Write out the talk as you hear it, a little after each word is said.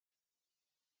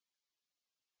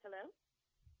Hello?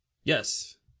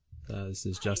 Yes. This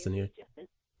is Hi, Justin is here. this Justin?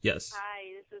 Yes.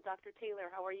 Hi, this is Dr.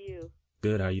 Taylor. How are you?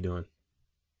 Good. How you doing?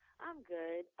 I'm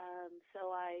good.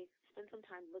 So I spent some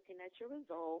time looking at your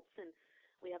results, and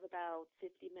we have about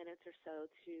 50 minutes or so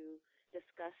to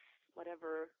discuss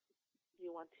whatever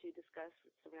you want to discuss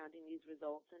surrounding these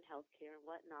results in healthcare and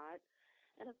whatnot.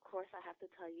 And of course, I have to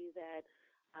tell you that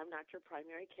I'm not your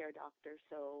primary care doctor,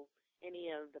 so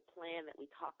any of the plan that we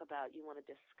talk about, you want to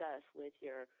discuss with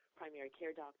your primary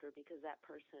care doctor because that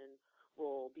person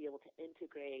will be able to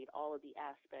integrate all of the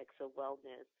aspects of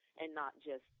wellness and not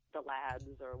just the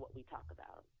labs or what we talk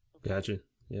about. Okay? Gotcha.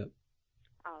 Yep.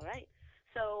 All right.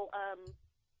 So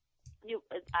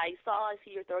I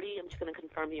see you're 30. I'm just going to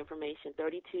confirm the information.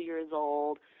 32 years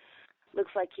old.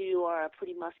 Looks like you are a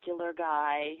pretty muscular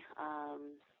guy,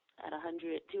 at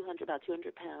 200, about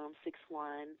 200 pounds,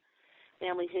 6'1".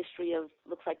 Family history of,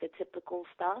 looks like the typical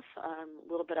stuff, a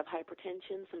little bit of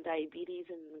hypertension, some diabetes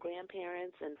in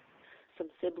grandparents, and some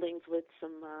siblings with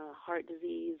some heart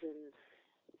disease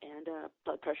and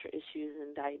blood pressure issues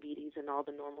and diabetes and all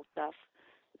the normal stuff.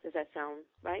 Does that sound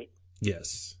right?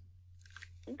 Yes.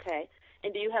 Okay.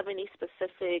 And do you have any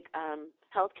specific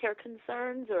healthcare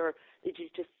concerns, or did you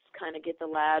just kind of get the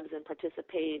labs and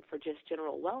participate for just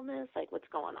general wellness? Like, what's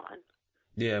going on?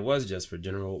 Yeah, it was just for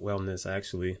general wellness,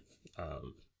 actually.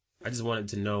 I just wanted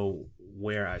to know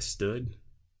where I stood.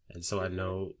 And so I Mm-hmm.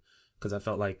 know, because I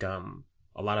felt like a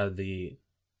lot of the,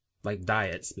 like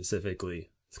diet specifically,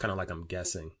 it's kind of like I'm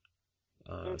guessing.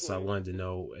 So I Mm-hmm. wanted to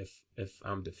know if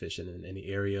I'm deficient in any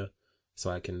area so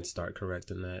I can start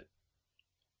correcting that.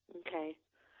 Okay.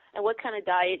 And what kind of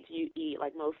diet do you eat?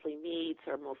 Like mostly meats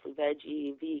or mostly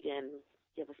veggie, vegan?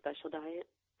 You have a special diet?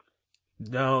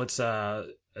 No, it's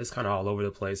kind of all over the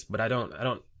place, but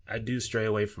I do stray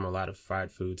away from a lot of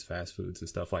fried foods, fast foods and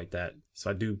stuff like that. So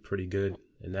I do pretty good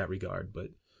in that regard, but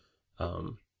Mm-hmm.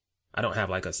 um I don't have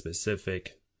like a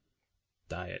specific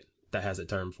diet that has a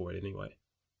term for it anyway.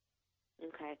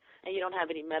 Okay. And you don't have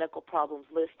any medical problems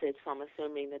listed, so I'm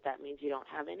assuming that that means you don't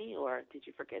have any, or did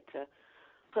you forget to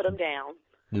put them down?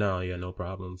 No, yeah, no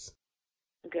problems.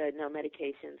 Good. No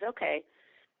medications. Okay.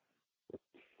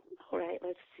 All right.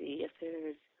 Let's see if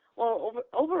there's. Well,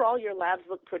 overall, your labs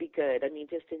look pretty good. I mean,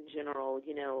 just in general,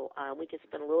 we can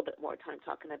spend a little bit more time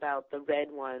talking about the red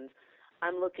ones.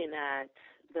 I'm looking at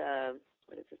the,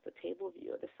 what is this, the table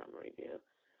view or the summary view?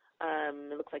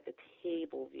 It looks like the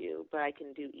table view, but I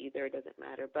can do either. It doesn't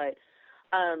matter. But,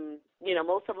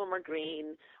 most of them are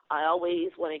green. I always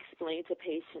want to explain to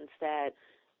patients that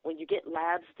when you get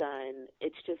labs done,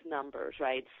 it's just numbers,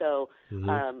 right? So,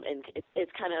 Mhm. and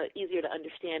it's kind of easier to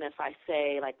understand if I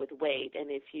say, like with weight, and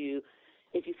if you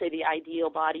say the ideal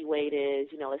body weight is,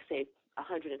 let's say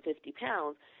 150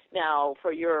 pounds. Now,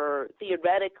 for your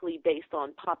theoretically based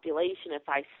on population, if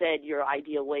I said your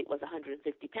ideal weight was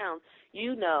 150 pounds,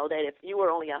 you know that if you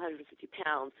were only 150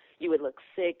 pounds, you would look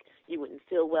sick, you wouldn't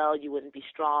feel well, you wouldn't be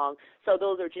strong. So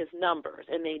those are just numbers,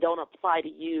 and they don't apply to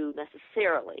you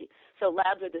necessarily. So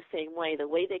labs are the same way. The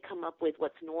way they come up with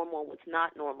what's normal and what's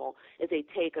not normal is they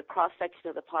take a cross-section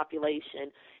of the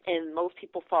population, and most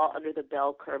people fall under the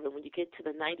bell curve. And when you get to the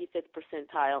 95th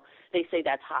percentile, they say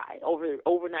that's high. Over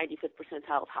 95th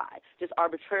percentile is high, just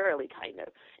arbitrarily kind of.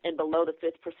 And below the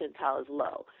 5th percentile is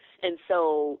low. And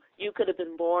so you could have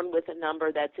been born with a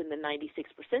number that's in the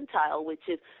 96th percentile, which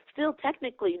is still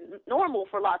technically normal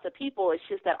for lots of people. It's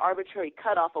just that arbitrary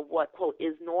cutoff of what, quote,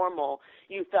 is normal,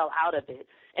 you fell out of it.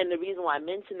 And the reason why I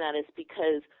mention that is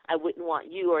because I wouldn't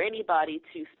want you or anybody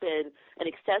to spend an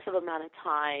excessive amount of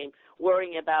time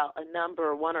worrying about a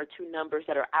number, one or two numbers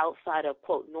that are outside of,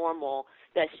 quote, normal,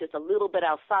 that's just a little bit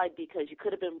outside because you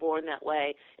could have been born that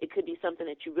way. It could be something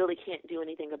that you really can't do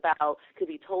anything about, could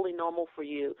be totally normal for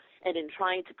you. And in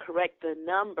trying to correct the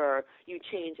number, you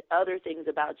change other things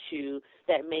about you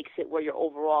that makes it where you're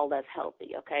overall less healthy,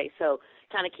 okay? So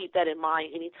kind of keep that in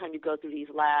mind anytime you go through these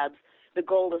labs. The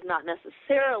goal is not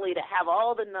necessarily to have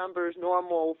all the numbers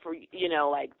normal for,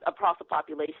 like across the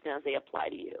population as they apply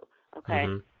to you, okay?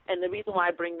 Mhm. And the reason why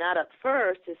I bring that up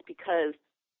first is because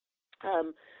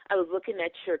I was looking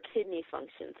at your kidney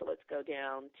function. So let's go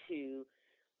down to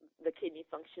the kidney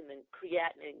function and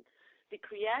creatinine. The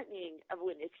creatinine,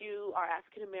 if you are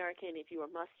African American, if you are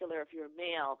muscular, if you're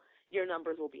male, your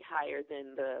numbers will be higher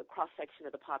than the cross-section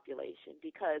of the population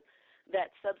because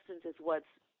that substance is what's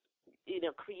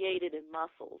created in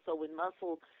muscles. So when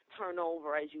muscles turn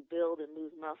over as you build and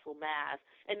lose muscle mass,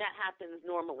 and that happens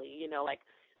normally, like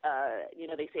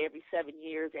They say every 7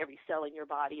 years, every cell in your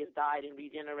body has died and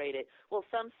regenerated. Well,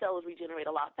 some cells regenerate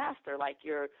a lot faster, like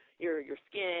your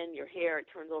skin, your hair, it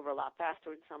turns over a lot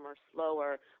faster, and some are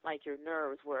slower, like your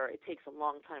nerves, where it takes a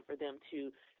long time for them to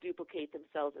duplicate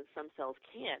themselves, and some cells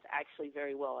can't actually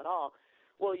very well at all.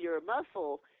 Well, your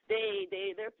muscles,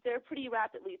 they're pretty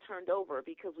rapidly turned over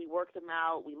because we work them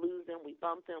out, we lose them, we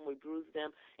bump them, we bruise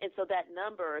them, and so that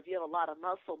number, if you have a lot of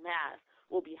muscle mass,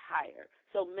 will be higher.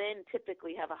 So men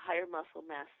typically have a higher muscle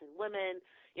mass than women.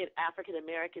 African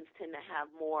Americans tend to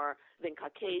have more than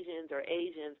Caucasians or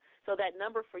Asians. So that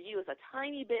number for you is a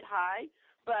tiny bit high,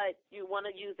 but you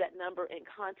want to use that number in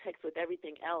context with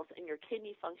everything else, and your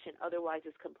kidney function otherwise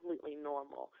is completely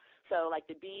normal. So like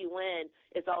the BUN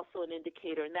is also an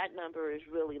indicator, and that number is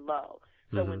really low.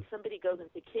 So when somebody goes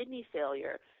into kidney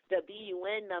failure, the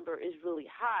BUN number is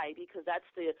really high because that's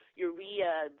the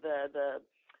urea, the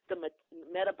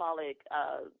metabolic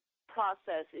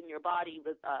process in your body.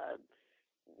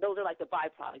 Those are like the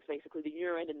byproducts, basically, the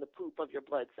urine and the poop of your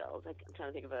blood cells. I'm trying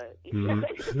to think of a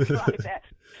like that.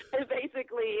 And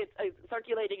basically, it's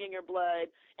circulating in your blood,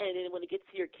 and then when it gets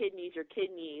to your kidneys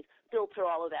filter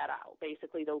all of that out,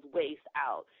 basically those waste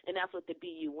out. And that's what the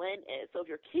BUN is. So if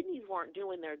your kidneys weren't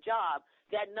doing their job,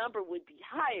 that number would be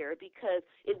higher because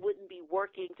it wouldn't be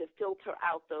working to filter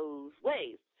out those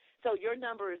waste. So your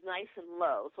number is nice and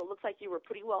low. So it looks like you were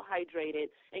pretty well hydrated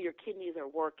and your kidneys are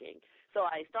working. So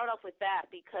I start off with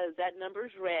that because that number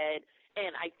is red,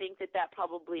 and I think that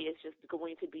probably is just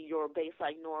going to be your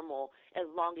baseline normal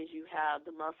as long as you have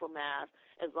the muscle mass,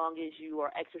 as long as you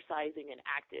are exercising and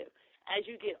active. As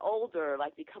you get older,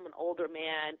 like become an older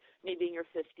man, maybe in your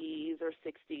 50s or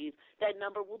 60s, that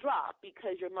number will drop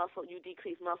because you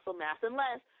decrease muscle mass,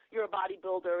 unless you're a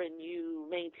bodybuilder and you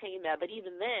maintain that. But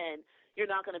even then, you're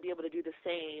not going to be able to do the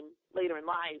same later in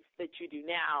life that you do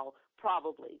now,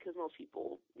 probably, because most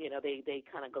people, they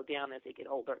kind of go down as they get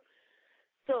older.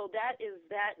 So that is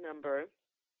that number.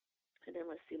 And then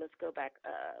let's go back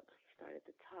up, start at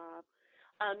the top.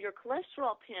 Your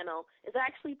cholesterol panel is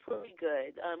actually pretty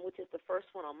good, which is the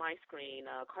first one on my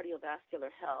screen,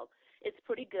 cardiovascular health. It's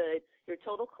pretty good. Your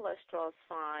total cholesterol is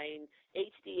fine.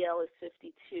 HDL is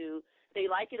 52. They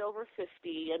like it over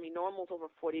 50. I mean, normal's over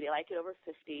 40. They like it over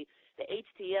 50. The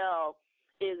HDL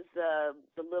is the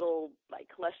little, like,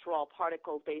 cholesterol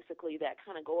particles, basically, that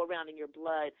kind of go around in your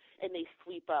blood, and they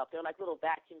sweep up. They're like little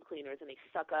vacuum cleaners, and they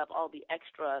suck up all the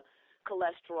extra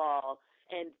cholesterol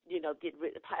and,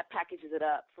 packages it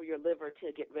up for your liver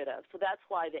to get rid of. So that's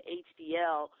why the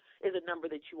HDL is a number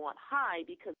that you want high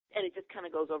and it just kind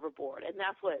of goes overboard. And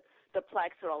that's what the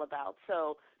plaques are all about.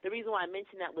 So the reason why I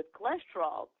mention that with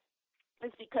cholesterol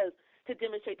is because to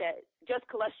demonstrate that just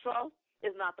cholesterol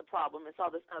is not the problem. It's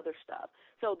all this other stuff.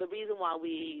 So the reason why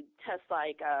we test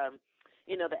the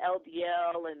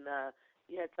LDL and the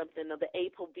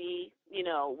ApoB,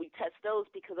 we test those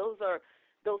because those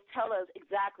tell us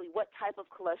exactly what type of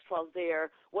cholesterol is there,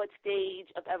 what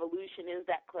stage of evolution is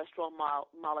that cholesterol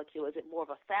molecule. Is it more of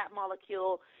a fat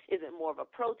molecule? Is it more of a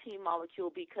protein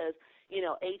molecule? Because,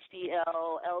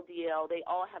 HDL, LDL, they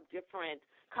all have different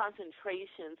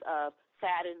concentrations of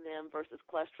fat in them versus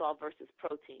cholesterol versus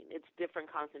protein. It's different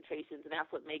concentrations, and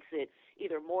that's what makes it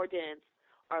either more dense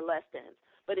or less dense.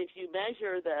 But if you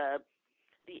measure the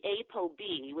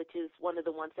ApoB, which is one of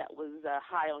the ones that was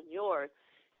high on yours,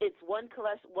 it's one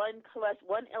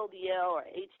LDL or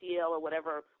HDL or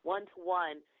whatever,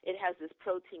 1-to-1, it has this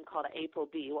protein called an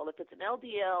ApoB. Well, if it's an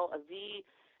LDL, a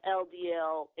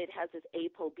VLDL, it has this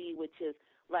ApoB, which is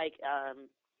like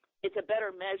it's a better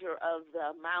measure of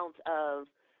the amount of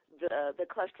the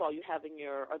cholesterol you have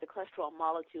or the cholesterol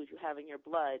molecules you have in your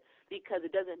blood, because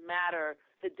it doesn't matter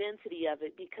the density of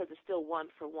it because it's still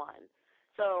 1-for-1.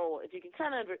 So if you can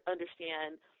kind of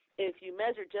understand, if you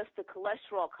measure just the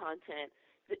cholesterol content,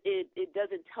 it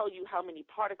doesn't tell you how many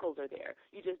particles are there.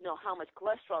 You just know how much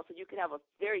cholesterol, so you can have a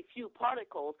very few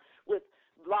particles with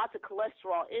lots of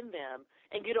cholesterol in them,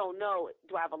 and you don't know,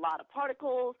 do I have a lot of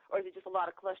particles, or is it just a lot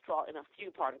of cholesterol in a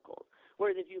few particles?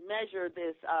 Whereas if you measure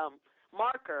this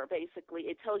marker,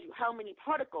 basically, it tells you how many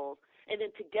particles, and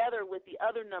then together with the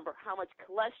other number, how much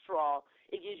cholesterol,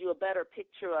 it gives you a better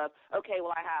picture of, okay,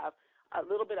 well, I have a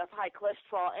little bit of high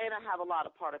cholesterol and I have a lot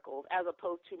of particles, as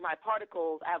opposed to my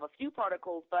particles, I have a few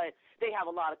particles, but they have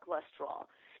a lot of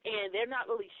cholesterol. And they're not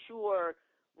really sure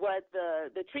what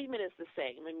the treatment is the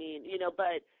same. I mean,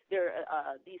 but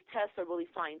these tests are really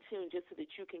fine-tuned just so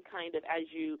that you can kind of, as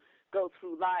you go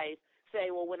through life,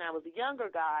 say, well, when I was a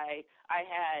younger guy, I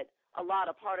had a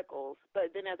lot of particles,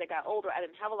 but then as I got older, I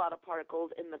didn't have a lot of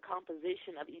particles, and the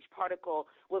composition of each particle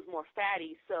was more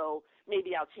fatty, so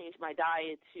maybe I'll change my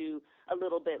diet to a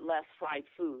little bit less fried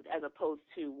food as opposed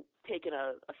to taking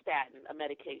a statin, a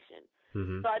medication.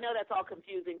 Mm-hmm. So I know that's all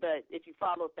confusing, but if you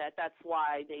followed that, that's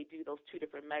why they do those two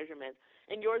different measurements.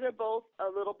 And yours are both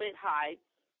a little bit high.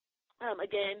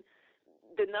 Again,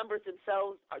 the numbers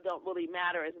themselves don't really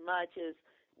matter as much as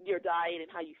your diet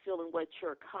and how you feel and what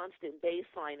your constant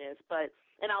baseline is.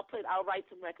 I'll write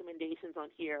some recommendations on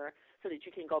here so that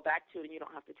you can go back to it and you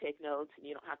don't have to take notes and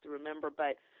you don't have to remember.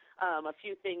 But a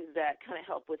few things that kind of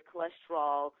help with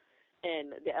cholesterol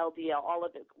and the LDL, all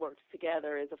of it works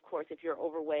together is, of course, if you're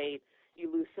overweight, you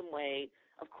lose some weight.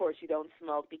 Of course, you don't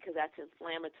smoke because that's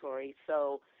inflammatory.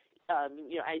 So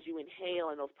as you inhale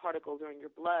and those particles are in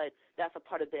your blood, that's a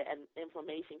part of the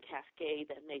inflammation cascade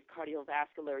that makes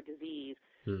cardiovascular disease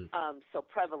so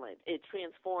prevalent. It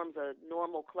transforms a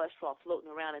normal cholesterol floating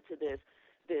around into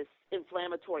this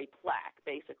inflammatory plaque,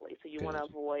 basically. So you want to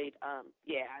avoid,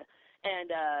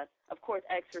 And, of course,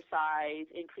 exercise,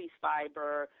 increased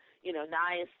fiber.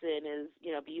 Niacin is,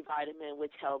 B vitamin,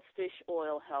 which helps. Fish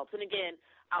oil helps. And, again,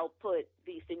 I'll put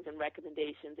these things in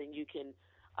recommendations, and you can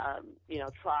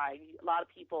try. A lot of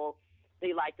people,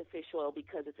 they like the fish oil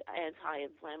because it's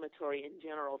anti-inflammatory in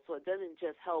general. So it doesn't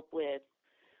just help with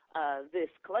this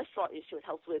cholesterol issue. It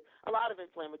helps with a lot of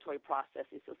inflammatory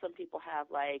processes. So some people have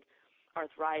like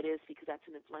arthritis because that's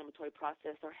an inflammatory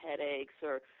process, or headaches,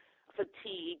 or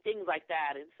fatigue, things like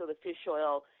that. And so the fish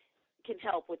oil can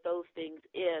help with those things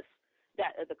if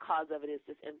the cause of it is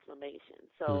this inflammation.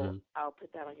 So I'll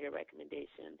put that on your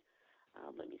recommendation.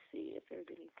 Let me see if there's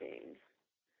anything.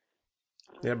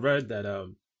 Yeah, I've read that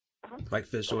like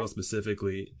fish oil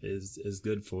specifically is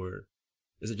good for.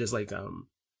 Is it just like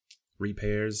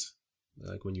repairs?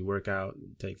 Like when you work out,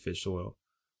 you take fish oil,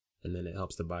 and then it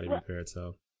helps the body repair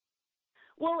itself.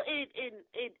 Well,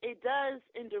 it does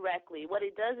indirectly. What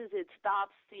it does is it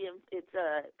stops it's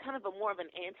kind of more of an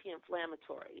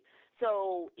anti-inflammatory.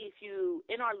 So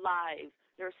in our lives,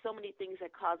 there are so many things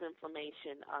that cause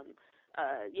inflammation.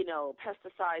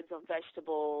 Pesticides on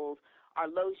vegetables, our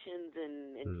lotions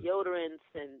and deodorants,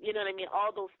 and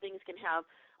all those things can have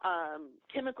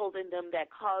chemicals in them that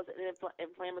cause an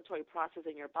inflammatory process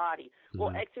in your body.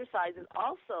 Well, exercise is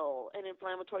also an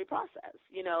inflammatory process,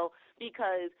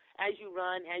 because as you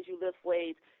run, as you lift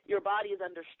weights, your body is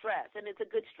under stress, and it's a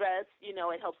good stress. It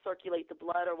helps circulate the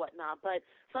blood or whatnot. But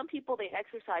some people, they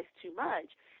exercise too much,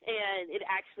 and it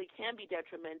actually can be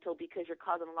detrimental because you're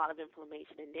causing a lot of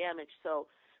inflammation and damage. So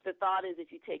the thought is,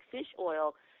 if you take fish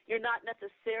oil, you're not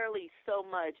necessarily so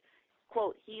much,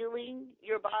 quote, healing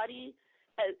your body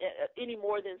any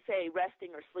more than, say,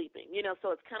 resting or sleeping. So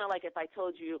it's kind of like if I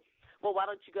told you, well, why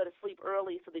don't you go to sleep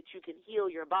early so that you can heal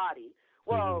your body?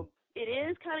 Well, it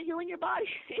is kind of healing your body,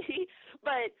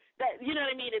 but that,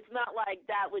 it's not like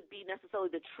that would be necessarily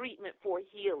the treatment for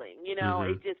healing.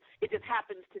 It just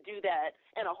happens to do that,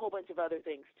 and a whole bunch of other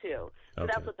things too. So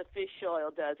that's what the fish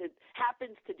oil does. It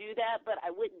happens to do that, but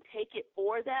I wouldn't take it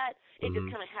for that. It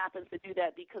just kind of happens to do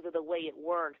that because of the way it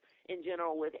works in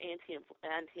general with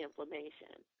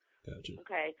anti-inflammation. Gotcha.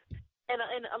 Okay, and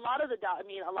a lot of a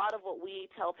lot of what we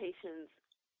tell patients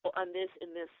in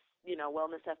this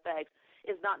WellnessFX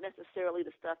is not necessarily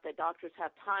the stuff that doctors have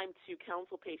time to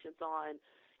counsel patients on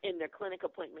in their clinic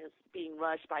appointments, being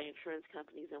rushed by insurance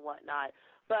companies and whatnot.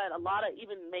 But a lot of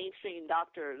even mainstream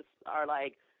doctors are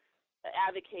like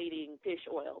advocating fish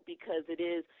oil because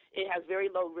it has very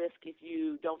low risk if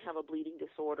you don't have a bleeding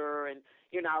disorder and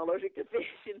you're not allergic to fish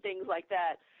and things like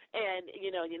that. And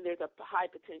there's a high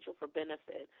potential for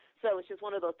benefit. So it's just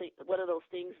one of those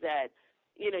things that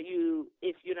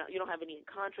if you don't have any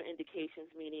contraindications,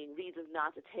 meaning reasons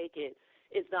not to take it,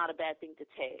 it's not a bad thing to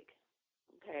take.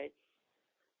 Okay,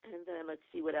 and then let's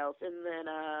see what else. And then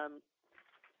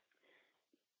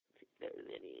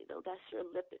that's your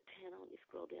lipid panel. Let me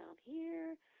scroll down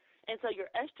here. And so your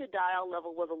estradiol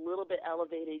level was a little bit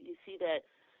elevated. You see that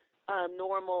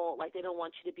normal, like they don't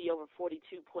want you to be over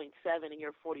 42.7 and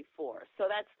you're 44. So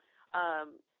that's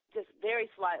just very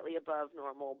slightly above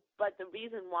normal. But the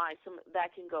reason why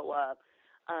that can go up,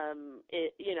 a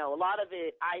lot of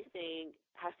it, I think,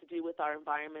 has to do with our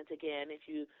environment. Again, if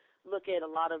you look at a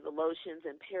lot of the lotions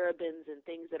and parabens and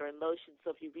things that are in lotions,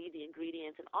 so if you read the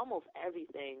ingredients in almost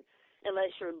everything,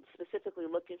 unless you're specifically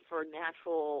looking for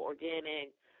natural,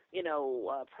 organic,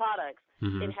 products,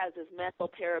 it has this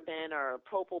methylparaben or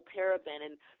propylparaben.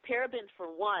 And parabens, for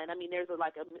one, there's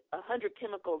like 100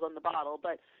 chemicals on the bottle,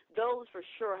 but those for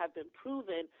sure have been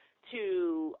proven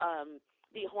to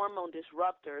be hormone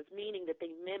disruptors, meaning that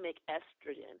they mimic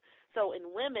estrogen. So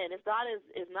in women, it's not as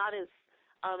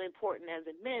important as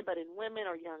in men, but in women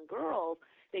or young girls,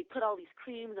 they put all these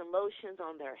creams and lotions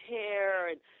on their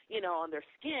hair and, on their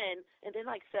skin, and then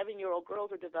like 7-year-old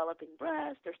girls are developing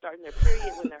breasts, they're starting their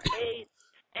period when they're 8.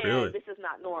 And Really? this is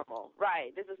not normal,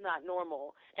 right? This is not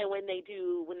normal. And when they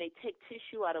take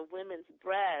tissue out of women's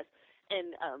breasts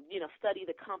and, study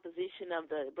the composition of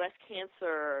the breast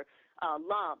cancer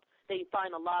lump, they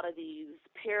find a lot of these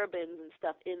parabens and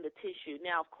stuff in the tissue.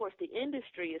 Now, of course, the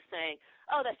industry is saying,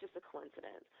 oh, that's just a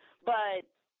coincidence. But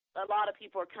a lot of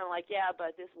people are kind of like, yeah,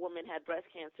 but this woman had breast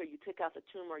cancer. You took out the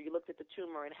tumor. You looked at the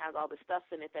tumor, and it has all this stuff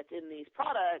in it that's in these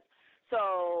products.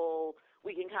 So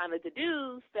we can kind of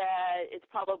deduce that it's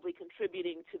probably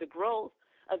contributing to the growth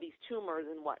of these tumors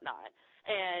and whatnot.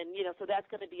 And, so that's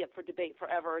going to be up for debate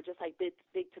forever, just like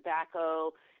big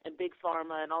tobacco and big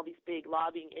pharma and all these big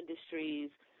lobbying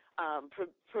industries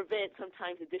prevent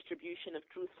sometimes the distribution of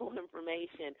truthful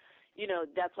information.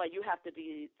 That's why you have to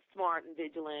be smart and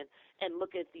vigilant and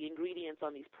look at the ingredients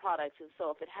on these products. And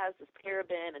so if it has this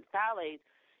paraben and phthalates,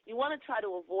 you want to try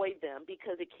to avoid them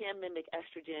because it can mimic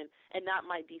estrogen, and that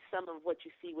might be some of what you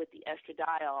see with the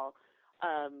estradiol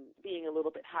being a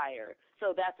little bit higher.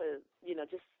 So that's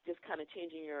just kind of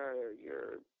changing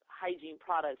your hygiene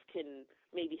products can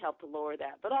maybe help to lower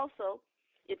that. But also,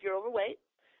 if you're overweight,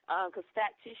 because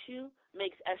fat tissue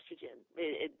makes estrogen.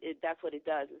 That's what it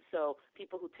does. And so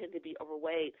people who tend to be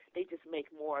overweight, they just make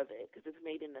more of it because it's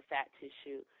made in the fat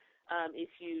tissue.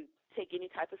 If you take any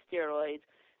type of steroids,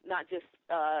 not just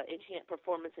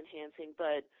performance enhancing,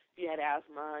 but if you had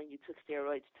asthma and you took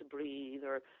steroids to breathe,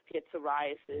 or if you had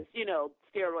psoriasis,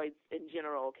 steroids in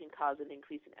general can cause an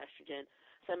increase in estrogen.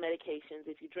 Some medications,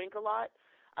 if you drink a lot,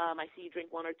 I see you drink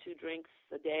 1 or 2 drinks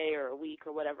a day or a week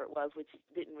or whatever it was, which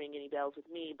didn't ring any bells with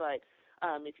me. But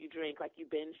if you drink, like you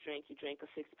binge drink, you drink a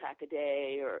 6-pack a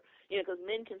day, or, because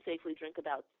men can safely drink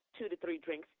about 2 to 3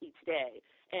 drinks each day,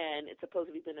 and it's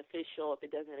supposed to be beneficial if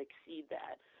it doesn't exceed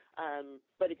that.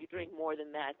 But if you drink more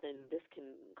than that, then this can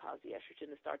cause the estrogen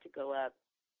to start to go up.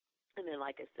 And then,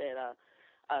 like I said,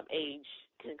 age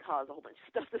can cause a whole bunch of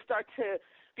stuff to start to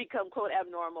become, quote,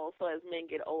 abnormal. So as men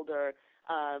get older,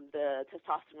 the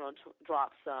testosterone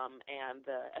drops some and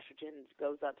the estrogen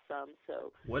goes up some.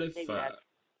 So what if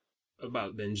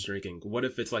about binge drinking? What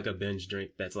if it's like a binge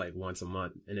drink that's like once a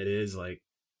month, and it is like,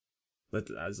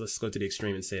 let's go to the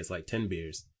extreme and say it's like 10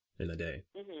 beers in a day?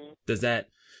 Mm-hmm.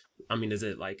 Is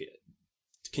it like,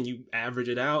 can you average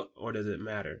it out, or does it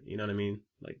matter? You know what I mean?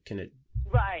 Like, can it?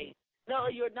 Right. No,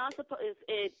 you're not supposed.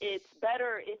 It's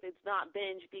better if it's not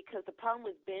binge, because the problem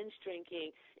with binge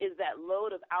drinking is that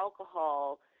load of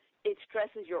alcohol, it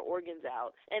stresses your organs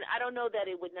out. And I don't know that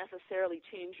it would necessarily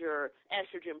change your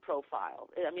estrogen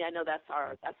profile. I mean, I know that's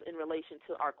in relation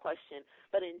to our question,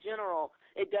 but in general,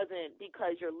 it doesn't,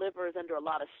 because your liver is under a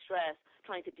lot of stress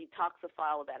trying to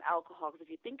detoxify all of that alcohol. Because if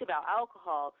you think about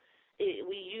alcohol,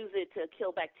 we use it to kill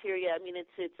bacteria. I mean,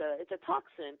 it's a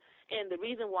toxin, and the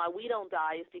reason why we don't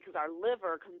die is because our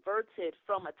liver converts it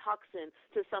from a toxin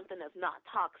to something that's not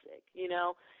toxic,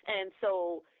 And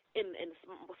so in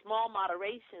small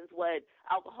moderations, what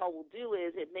alcohol will do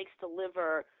is it makes the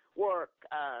liver work.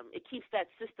 It keeps that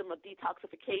system of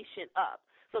detoxification up.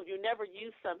 So if you never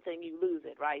use something, you lose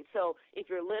it, right? So if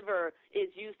your liver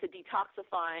is used to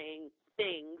detoxifying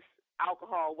things,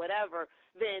 alcohol, whatever,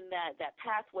 then that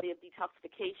pathway of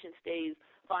detoxification stays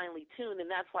finely tuned,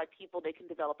 and that's why they can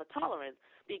develop a tolerance,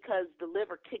 because the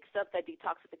liver kicks up that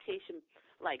detoxification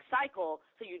cycle.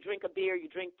 So you drink a beer, you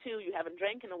drink 2, you haven't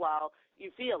drank in a while,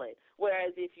 you feel it.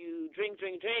 Whereas if you drink,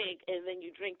 and then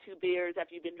you drink 2 beers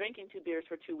after you've been drinking 2 beers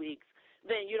for 2 weeks,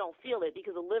 then you don't feel it,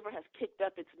 because the liver has kicked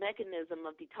up its mechanism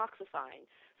of detoxifying.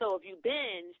 So if you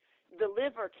binge, the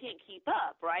liver can't keep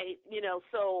up, right?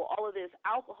 So all of this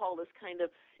alcohol is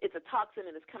it's a toxin,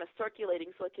 and it's kind of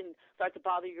circulating, so it can start to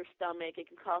bother your stomach. It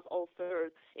can cause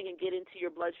ulcers. It can get into your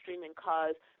bloodstream and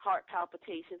cause heart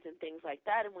palpitations and things like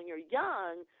that. And when you're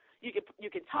young, you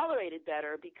can tolerate it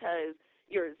better because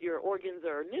your organs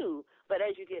are new. But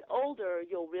as you get older,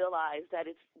 you'll realize that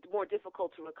it's more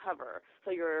difficult to recover.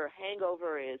 So your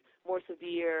hangover is more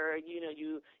severe.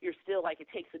 You're still it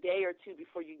takes a day or 2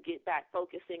 before you get back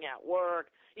focusing at work.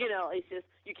 It's just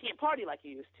you can't party like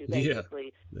you used to,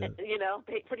 basically. Yeah.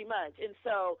 Pretty much. And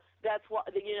so that's what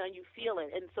you feel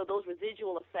it. And so those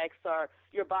residual effects are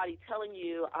your body telling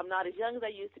you, I'm not as young as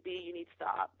I used to be. You need to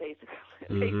stop, basically.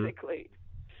 Mm-hmm. Basically.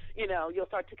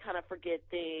 You'll start to kind of forget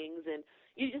things, and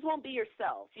you just won't be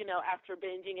yourself, after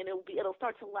binging, and it'll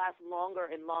start to last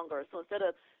longer and longer. So instead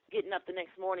of getting up the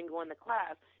next morning going to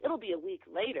class, it'll be a week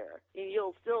later, and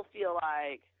you'll still feel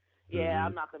like, yeah, mm-hmm.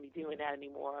 I'm not going to be doing that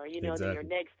anymore. Exactly. Then your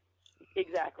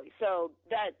Exactly. So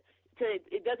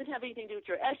it doesn't have anything to do with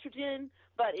your estrogen,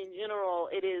 but in general,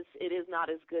 it is not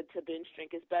as good to binge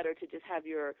drink. It's better to just have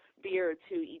your beer or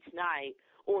two each night,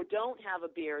 or don't have a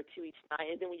beer or two each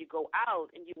night. And then when you go out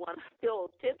and you want to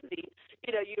feel tipsy,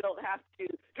 you don't have to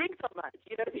drink so much.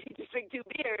 You just drink 2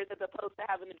 beers as opposed to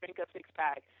having to drink a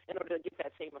 6-pack in order to get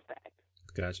that same effect.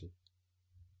 Gotcha.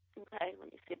 Okay,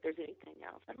 let me see if there's anything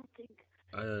else. I don't think.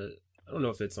 I don't know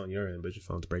if it's on your end, but your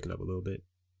phone's breaking up a little bit.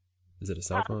 Is it a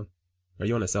cell phone? Are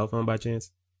you on a cell phone by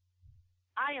chance?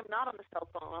 I am not on the cell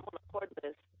phone. I'm on a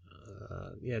cordless.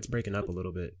 Yeah, it's breaking up a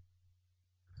little bit.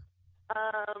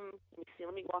 Let me see.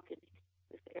 Let me walk in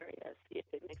this area, see if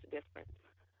it makes a difference.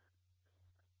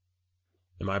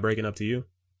 Am I breaking up to you?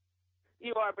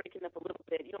 You are breaking up a little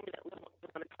bit. You want me to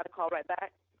try to call right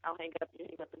back? I'll hang up. You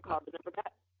hang up and call the number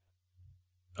back.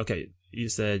 Okay, you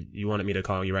said you wanted me to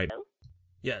call you right back. Hello?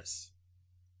 Yes.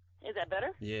 Is that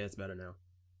better? Yeah, it's better now.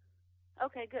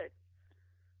 Okay, good.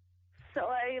 So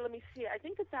let me see. I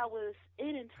think that was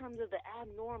it in terms of the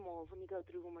abnormals. Let me go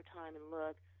through one more time and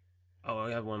look. Oh,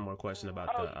 I have one more question about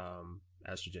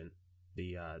the estrogen.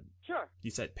 Sure.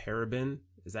 You said paraben.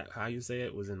 Is that how you say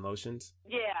it? Was in lotions?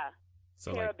 Yeah.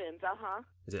 So parabens.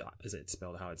 Is it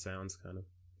spelled how it sounds? Kind of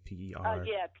PER.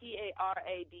 Yeah.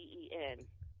 PARABEN.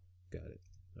 Got it.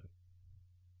 Okay.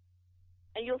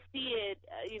 And you'll see it.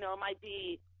 It might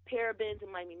be parabens, it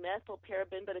might be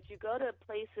methylparaben, but if you go to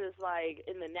places like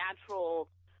in the natural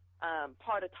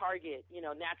part of Target,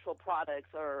 natural products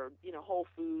or, Whole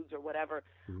Foods or whatever,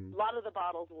 a lot of the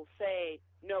bottles will say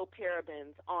no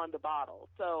parabens on the bottle.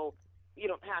 So you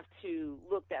don't have to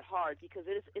look that hard because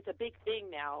it's a big thing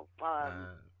now.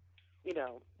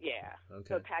 Yeah. Okay.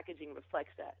 So packaging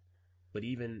reflects that. But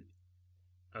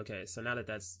so now that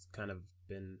that's kind of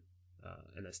been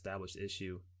an established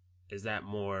issue, is that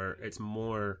it's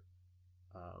more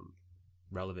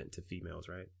relevant to females,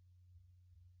 right?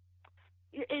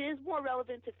 It is more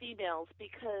relevant to females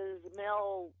because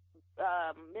males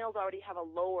already have a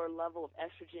lower level of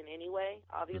estrogen anyway,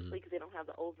 obviously, because they don't have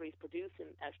the ovaries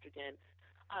producing estrogen.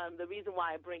 The reason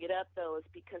why I bring it up, though, is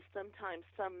because sometimes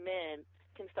some men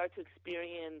can start to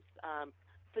experience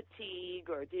fatigue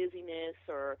or dizziness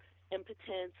or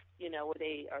impotence,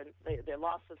 where their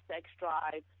loss of sex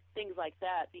drive, things like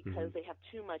that, because they have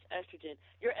too much estrogen.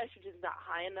 Your estrogen is not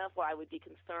high enough where I would be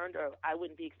concerned, or I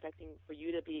wouldn't be expecting for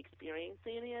you to be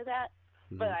experiencing any of that.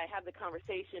 But I have the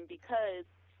conversation because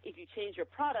if you change your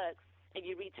products and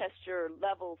you retest your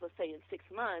levels, let's say in 6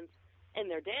 months, and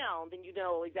they're down, then you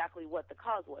know exactly what the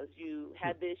cause was. You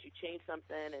had this, you changed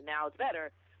something, and now it's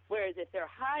better. Whereas if they're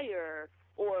higher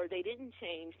or they didn't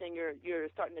change, then you're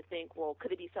starting to think, well,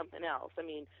 could it be something else? I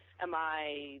mean, am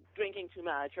I drinking too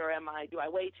much, or do I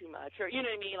weigh too much, or you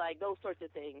know what I mean, like those sorts of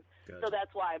things. Gotcha. So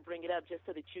that's why I bring it up, just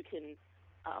so that you can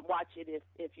watch it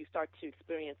if you start to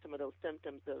experience some of those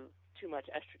symptoms of too much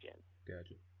estrogen.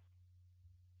 Gotcha.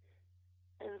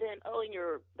 And then,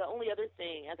 the only other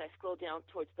thing, as I scroll down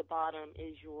towards the bottom,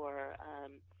 is your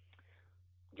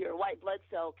white blood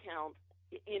cell count.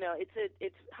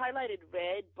 It's highlighted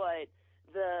red, but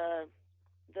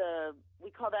we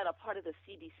call that a part of the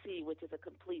CBC, which is a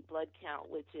complete blood count,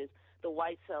 which is the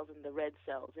white cells and the red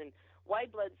cells. And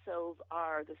white blood cells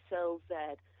are the cells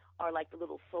that are like the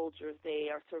little soldiers. They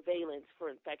are surveillance for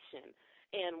infection.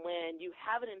 And when you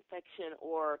have an infection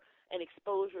or an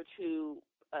exposure to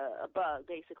a bug,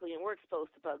 basically, and we're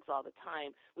exposed to bugs all the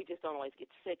time, we just don't always get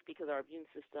sick because our immune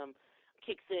system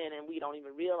kicks in and we don't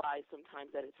even realize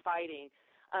sometimes that it's fighting.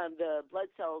 The blood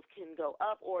cells can go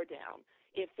up or down.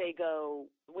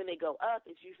 When they go up,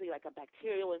 it's usually like a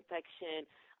bacterial infection.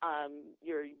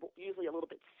 You're usually a little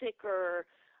bit sicker,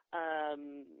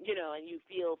 and you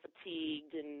feel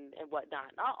fatigued and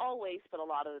whatnot. Not always, but a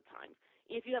lot of the time.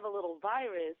 If you have a little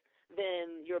virus,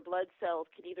 then your blood cells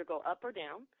can either go up or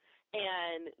down.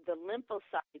 And the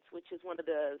lymphocytes, which is one of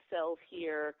the cells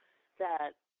here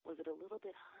that, was it a little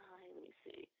bit high? Let me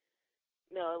see.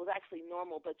 No, it was actually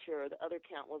normal, but the other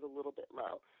count was a little bit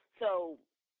low. So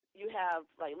you have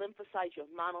like lymphocytes, you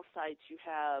have monocytes, you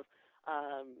have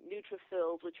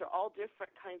neutrophils, which are all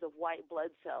different kinds of white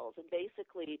blood cells. And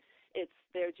basically,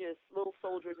 they're just little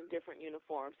soldiers in different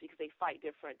uniforms because they fight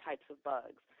different types of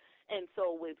bugs. And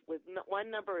so with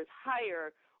one number is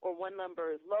higher or one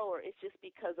number is lower, it's just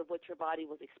because of what your body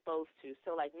was exposed to.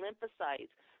 So like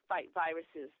lymphocytes fight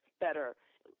viruses better.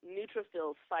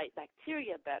 Neutrophils fight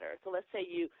bacteria better. So let's say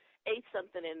you ate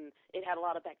something and it had a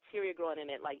lot of bacteria growing in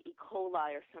it, like E.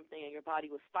 coli or something, and your body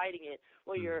was fighting it,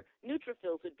 well, your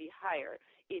neutrophils would be higher.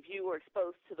 If you were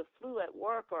exposed to the flu at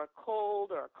work or a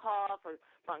cold or a cough or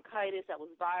bronchitis that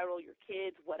was viral, your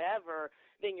kids, whatever,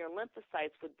 then your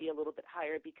lymphocytes would be a little bit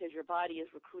higher because your body has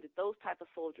recruited those type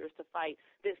of soldiers to fight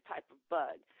this type of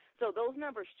bug. So those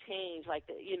numbers change like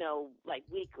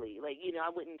weekly. I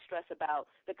wouldn't stress about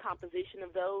the composition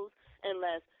of those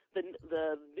unless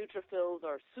the neutrophils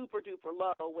are super duper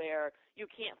low where you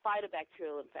can't fight a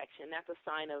bacterial infection. That's a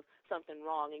sign of something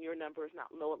wrong and your number is not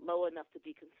low enough to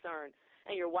be concerned.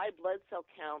 And your white blood cell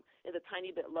count is a tiny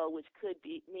bit low, which could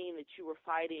mean that you were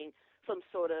fighting some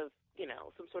sort of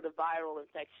viral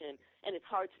infection. And it's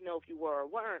hard to know if you were or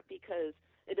weren't because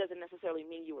it doesn't necessarily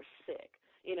mean you were sick.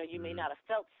 You may not have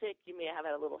felt sick. You may have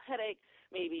had a little headache.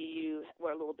 Maybe you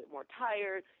were a little bit more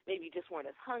tired. Maybe you just weren't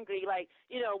as hungry.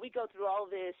 We go through all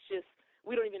this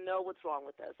we don't even know what's wrong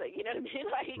with us. You know what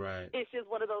I mean? Right. It's just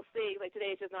one of those things.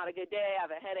 Today is just not a good day. I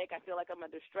have a headache. I feel like I'm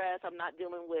under stress. I'm not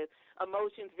dealing with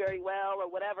emotions very well or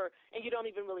whatever, and you don't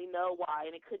even really know why.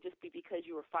 And it could just be because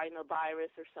you were fighting a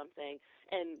virus or something,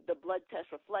 and the blood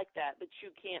tests reflect that, but you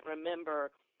can't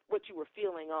remember what you were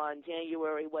feeling on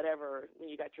January, whatever, when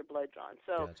you got your blood drawn.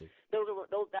 So Gotcha.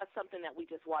 that's something that we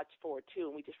just watch for, too,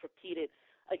 and we just repeat it.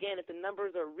 Again, if the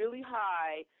numbers are really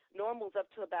high, normal's up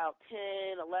to about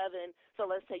 10, 11, so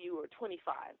let's say you were 25,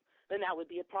 then that would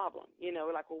be a problem.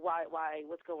 We're like, well, why,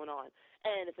 what's going on?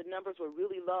 And if the numbers were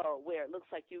really low, where it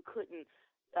looks like you couldn't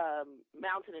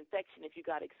mount an infection if you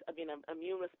got,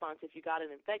 immune response if you got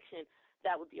an infection,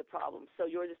 that would be a problem. So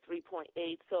yours is 3.8,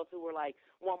 so if it were like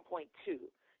 1.2,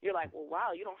 you're like, well,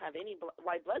 wow, you don't have any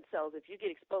white blood cells. If you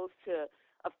get exposed to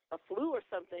a flu or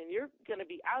something, you're going to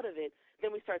be out of it.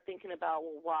 Then we start thinking about,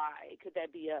 well, why? Could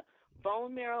that be a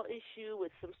bone marrow issue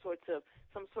with some sorts of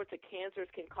cancers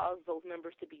can cause those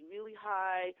numbers to be really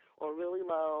high or really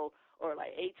low, or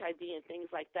like HIV and things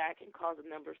like that can cause the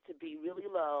numbers to be really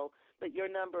low, but your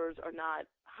numbers are not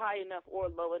high enough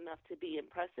or low enough to be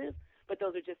impressive. But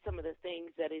those are just some of the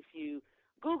things that if you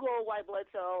Google white blood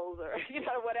cells or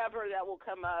whatever, that will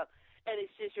come up, and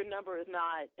it's just your number is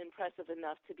not impressive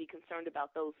enough to be concerned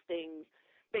about those things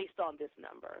based on this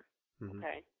number.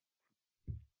 Okay?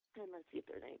 And let's see if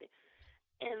there's anything.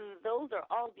 And those are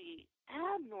all the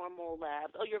abnormal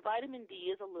labs. Oh, your vitamin D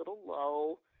is a little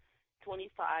low,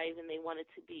 25, and they want it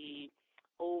to be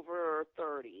over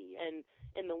 30. And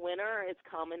in the winter, it's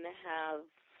common to have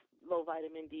low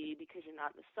vitamin D because you're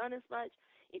not in the sun as much.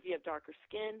 If you have darker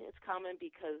skin, it's common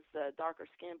because darker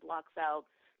skin blocks out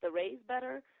the rays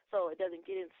better, so it doesn't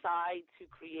get inside to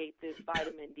create this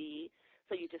vitamin D.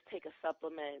 So you just take a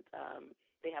supplement.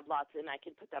 They have lots, and I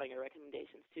can put that on your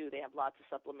recommendations too. They have lots of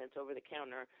supplements over the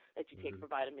counter that you take for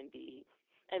vitamin D,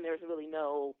 and there's really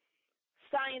no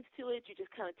science to it. You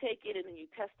just kind of take it, and then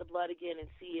you test the blood again and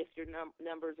see if your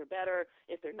numbers are better.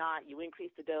 If they're not, you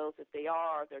increase the dose. If they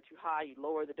are, if they're too high, you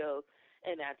lower the dose,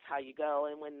 and that's how you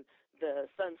go. And when the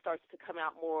sun starts to come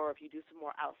out more, if you do some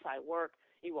more outside work,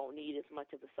 you won't need as much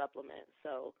of the supplement.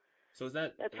 So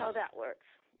that's how that works.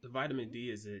 The vitamin D,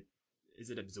 is it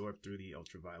absorbed through the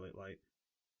ultraviolet light?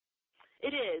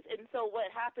 It is. And so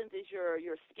what happens is your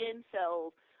skin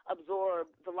cells absorb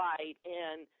the light,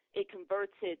 and it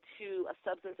converts it to a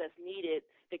substance that's needed.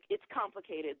 It's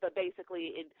complicated, but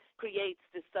basically it creates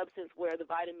this substance where the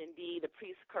vitamin D, the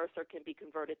precursor, can be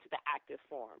converted to the active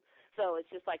form. So it's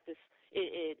just like this,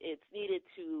 it's needed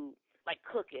to,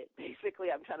 cook it. Basically,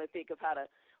 I'm trying to think of how to,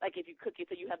 if you cook it,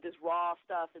 so you have this raw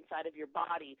stuff inside of your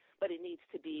body, but it needs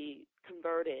to be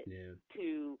converted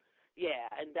to,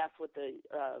 and that's what the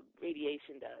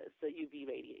radiation does. The UV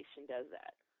radiation does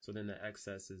that. So then the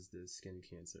excess is the skin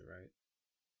cancer, right?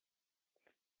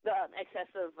 The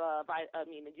excess of,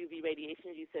 the UV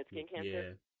radiation, you said skin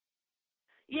cancer?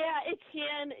 Yeah, it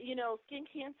can. Skin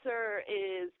cancer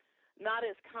is not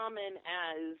as common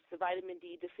as the vitamin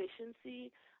D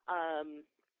deficiency.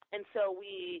 And so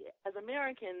we, as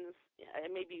Americans,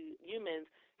 and maybe humans,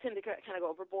 tend to kind of go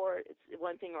overboard. It's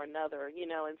one thing or another,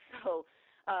 and so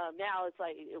now it's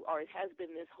it has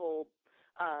been this whole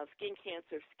skin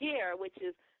cancer scare, which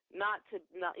is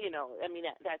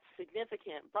that's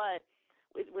significant, but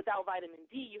without vitamin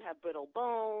D, you have brittle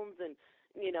bones, and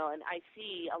I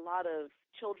see a lot of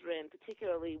children,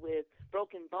 particularly with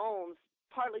broken bones,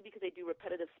 partly because they do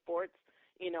repetitive sports,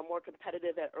 more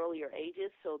competitive at earlier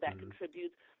ages, so that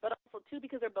contributes, but also, too,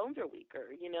 because their bones are weaker.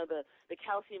 The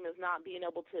calcium is not being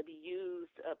able to be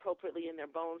used appropriately in their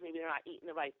bones. Maybe they're not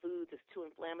eating the right foods. It's too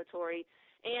inflammatory,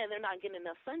 and they're not getting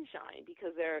enough sunshine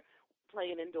because they're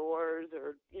playing indoors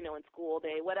or, in school all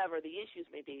day, whatever the issues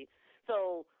may be.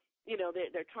 So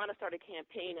they're trying to start a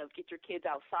campaign of get your kids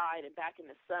outside and back in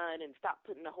the sun and stop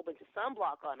putting a whole bunch of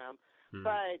sunblock on them.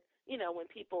 But when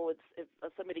if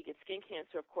somebody gets skin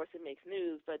cancer, of course it makes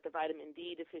news. But the vitamin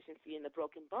D deficiency and the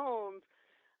broken bones,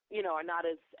 are not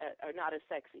as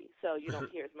sexy. So you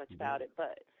don't hear as much about it.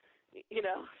 But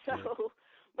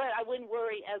But I wouldn't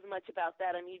worry as much about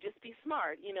that. I mean, you just be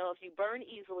smart. If you burn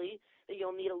easily, then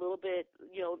you'll need a little bit.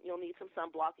 You'll need some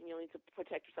sunblock, and you'll need to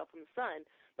protect yourself from the sun.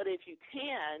 But if you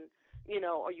tan,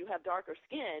 or you have darker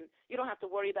skin, you don't have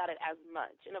to worry about it as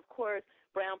much. And of course,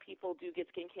 brown people do get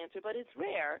skin cancer, but it's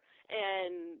rare.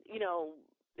 And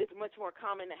it's much more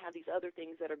common to have these other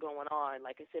things that are going on,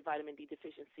 like I said, vitamin D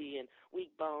deficiency and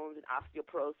weak bones and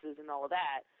osteoporosis and all of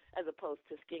that, as opposed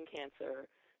to skin cancer.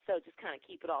 So just kind of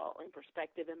keep it all in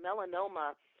perspective. And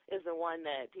melanoma is the one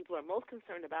that people are most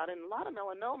concerned about. And a lot of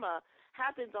melanoma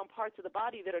happens on parts of the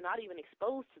body that are not even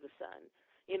exposed to the sun.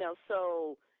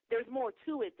 So there's more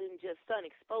to it than just sun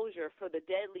exposure for the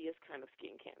deadliest kind of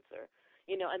skin cancer.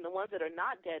 And the ones that are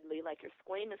not deadly, like your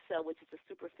squamous cell, which is the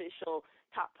superficial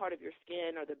top part of your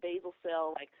skin, or the basal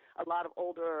cell, like a lot of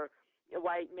older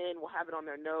white men will have it on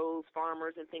their nose,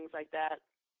 farmers and things like that.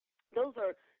 Those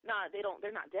are not,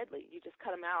 they're not deadly. You just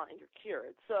cut them out and you're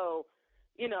cured. So,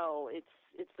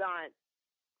 it's not,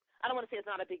 I don't want to say it's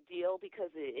not a big deal,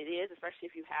 because it is, especially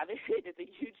if you have it. It's a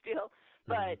huge deal.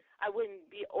 But I wouldn't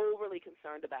be overly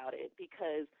concerned about it,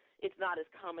 because it's not as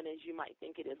common as you might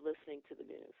think it is listening to the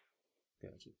news.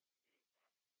 Gotcha.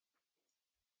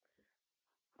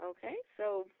 Okay,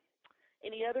 so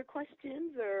any other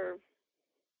questions or?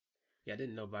 Yeah, I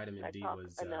didn't know vitamin D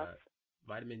was enough.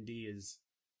 Vitamin D is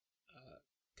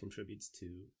contributes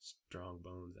to strong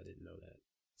bones. I didn't know that.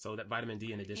 So that vitamin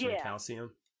D in addition to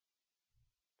calcium?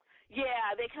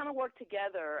 Yeah, they kind of work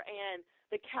together, and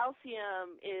the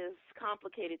calcium is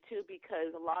complicated too,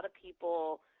 because a lot of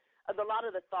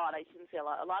the thought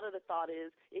is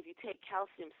if you take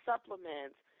calcium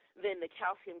supplements, then the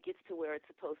calcium gets to where it's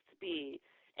supposed to be.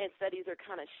 And studies are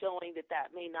kind of showing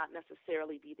that may not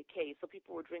necessarily be the case. So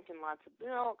people were drinking lots of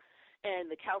milk, and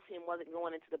the calcium wasn't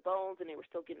going into the bones, and they were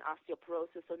still getting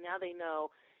osteoporosis. So now they know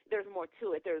there's more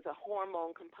to it. There's a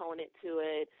hormone component to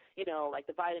it, like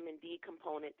the vitamin D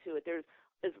component to it.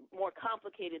 It's more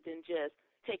complicated than just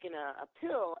taking a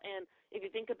pill. And if you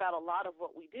think about a lot of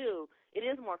what we do, it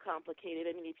is more complicated.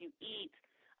 I mean, if you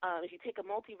take a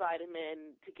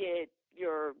multivitamin to get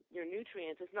your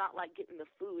nutrients, it's not like getting the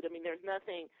food. I mean, there's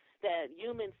nothing that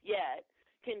humans yet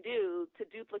can do to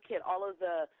duplicate all of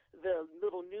the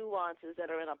little nuances that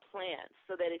are in a plant,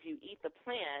 so that if you eat the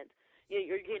plant,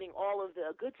 you're getting all of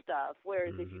the good stuff.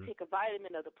 Whereas if you take a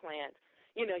vitamin of the plant,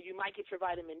 you might get your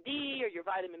vitamin D or your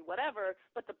vitamin whatever,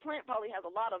 but the plant probably has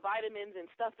a lot of vitamins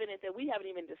and stuff in it that we haven't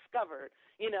even discovered,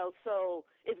 so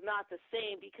it's not the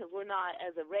same, because we're not,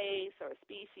 as a race or a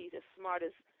species, as smart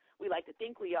as we like to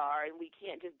think we are, and we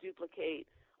can't just duplicate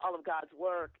all of God's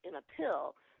work in a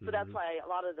pill. So that's why a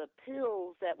lot of the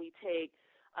pills that we take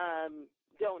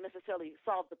don't necessarily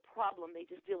solve the problem. They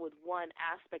just deal with one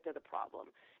aspect of the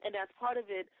problem. And that's part of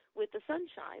it with the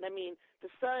sunshine. I mean, the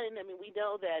sun, we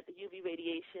know that the UV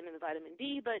radiation and the vitamin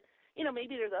D, but,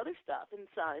 maybe there's other stuff in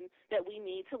the sun that we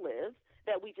need to live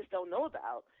that we just don't know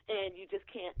about. And you just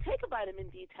can't take a vitamin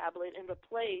D tablet and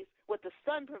replace what the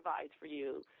sun provides for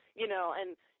you,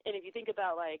 and if you think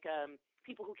about, like,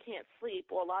 people who can't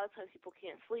sleep, well, a lot of times people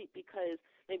can't sleep because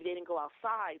maybe they didn't go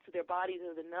outside, so their body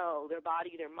doesn't know, their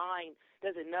mind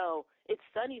doesn't know it's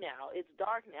sunny now, it's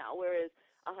dark now, whereas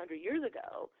 100 years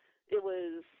ago, it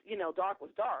was, dark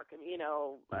was dark. I mean,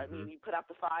 you put out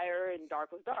the fire and dark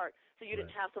was dark, so you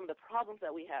didn't have some of the problems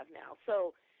that we have now.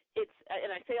 So and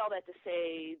I say all that to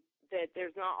say that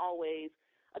there's not always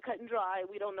a cut and dry.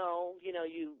 We don't know,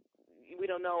 we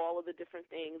don't know all of the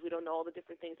different things. We don't know all the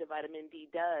different things that vitamin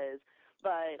D does,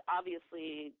 but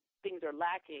obviously things are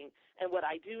lacking. And what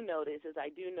I do notice is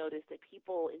that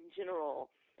people in general,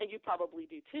 and you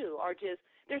probably do too,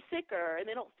 they're sicker and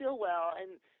they don't feel well,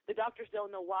 and the doctors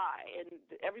don't know why. And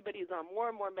everybody's on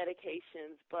more and more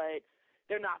medications, but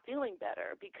they're not feeling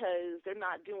better because they're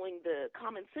not doing the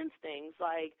common sense things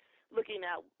like looking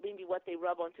at maybe what they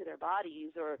rub onto their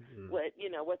bodies or what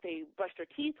they brush their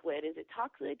teeth with. Is it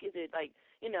toxic? Is it like,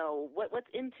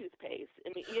 what's in toothpaste?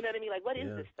 I mean, you know what I mean? Like, what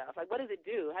is this stuff? Like, what does it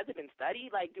do? Has it been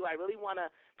studied? Like, do I really want to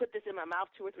put this in my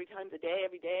mouth 2 or 3 times a day,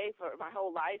 every day for my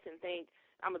whole life and think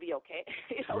I'm going to be okay,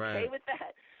 okay with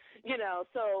that?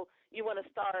 So you want to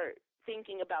start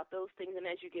thinking about those things. And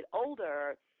as you get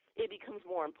older, it becomes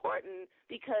more important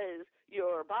because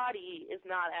your body is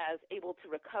not as able to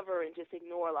recover and just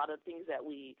ignore a lot of things that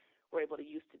we were able to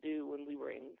used to do when we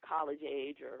were in college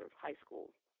age or high school.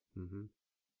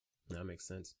 That makes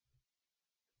sense.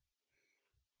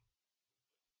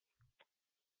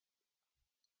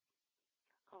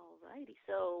 righty.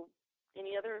 So,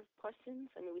 any other questions?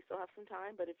 I mean, we still have some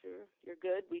time, but if you're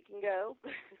good, we can go.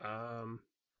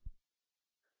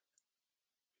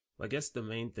 I guess the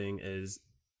main thing is,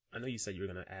 I know you said you were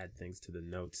going to add things to the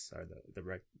notes or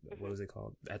what was it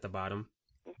called at the bottom?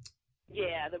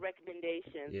 Yeah, the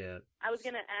recommendations. Yeah. I was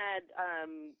going to add,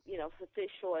 for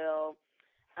fish oil.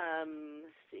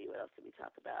 Let's see, what else did we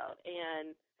talk about?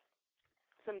 And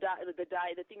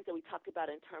the things that we talked about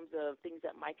in terms of things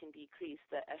that might can decrease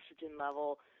the estrogen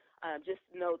level. Just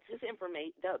notes, just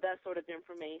information, that sort of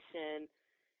information.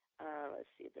 Let's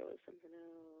see if there was something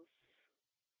else.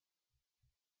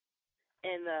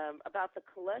 And about the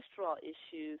cholesterol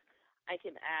issues, I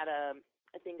can add a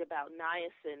thing about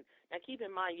niacin. Now, keep in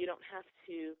mind, you don't have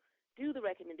to do the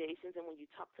recommendations, and when you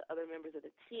talk to other members of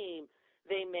the team,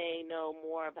 they may know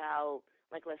more about,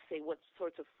 like, let's say, what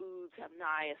sorts of foods have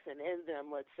niacin in them,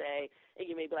 let's say, and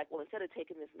you may be like, well, instead of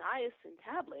taking this niacin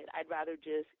tablet, I'd rather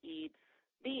just eat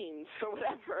beans or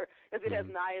whatever, if it has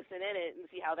niacin in it, and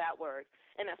see how that works.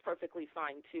 And that's perfectly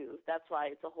fine, too. That's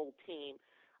why it's a whole team.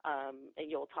 And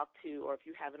you'll talk to, or if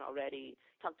you haven't already,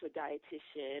 talk to a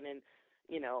dietitian and,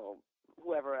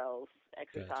 whoever else,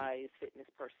 exercise, fitness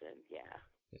person. Yeah.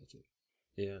 Gotcha.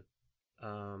 Yeah.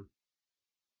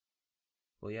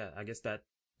 Well, yeah, I guess that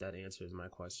answers my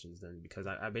questions then, because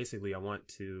I basically, I want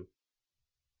to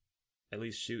at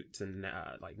least shoot to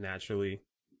naturally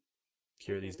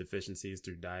cure these deficiencies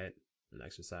through diet and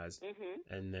exercise.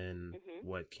 And then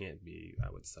what can't be,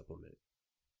 I would supplement.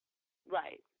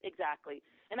 Right, exactly.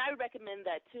 And I would recommend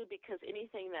that too, because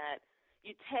anything that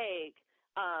you take,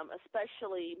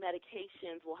 especially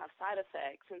medications, will have side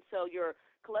effects. And so your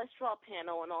cholesterol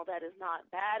panel and all that is not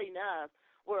bad enough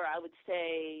where I would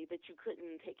say that you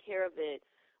couldn't take care of it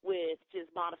with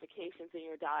just modifications in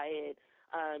your diet.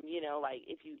 Like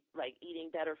if you like eating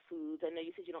better foods. I know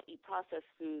you said you don't eat processed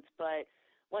foods, but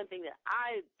one thing that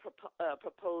I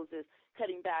propose is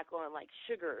cutting back on like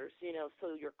sugars,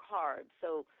 so your carbs.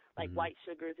 So like white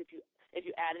sugars, if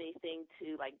you add anything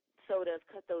to like sodas,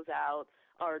 cut those out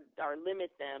or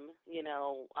limit them,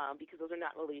 because those are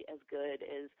not really as good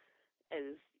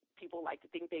as people like to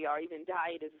think they are. Even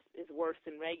diet is worse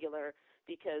than regular,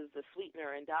 because the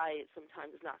sweetener in diet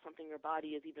sometimes is not something your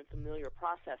body is even familiar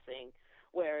processing,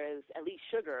 whereas at least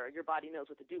sugar, your body knows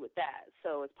what to do with that.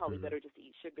 So it's probably better just to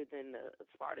eat sugar than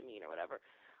aspartame or whatever.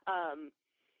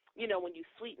 When you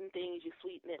sweeten things, you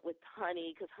sweeten it with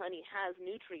honey, because honey has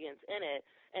nutrients in it,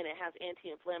 and it has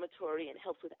anti-inflammatory and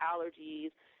helps with allergies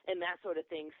and that sort of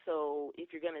thing. So if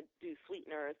you're going to do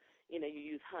sweeteners, you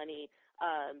use honey.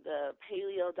 The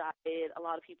paleo diet, a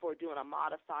lot of people are doing a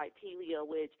modified paleo,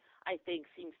 which I think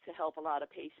seems to help a lot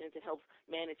of patients. It helps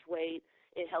manage weight.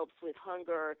 It helps with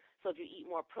hunger. So if you eat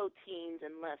more proteins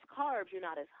and less carbs, you're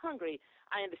not as hungry.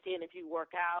 I understand if you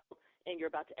work out and you're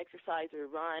about to exercise or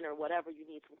run or whatever, you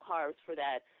need some carbs for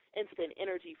that instant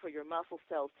energy for your muscle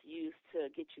cells to use to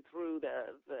get you through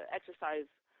the exercise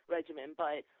regimen.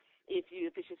 But if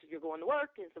it's just you're going to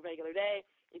work and it's a regular day,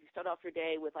 if you start off your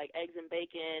day with like eggs and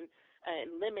bacon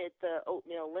and limit the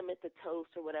oatmeal, limit the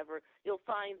toast or whatever, you'll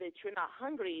find that you're not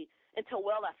hungry until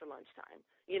well after lunchtime.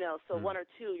 So one or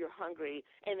two, you're hungry,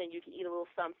 and then you can eat a little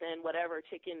something, whatever,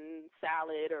 chicken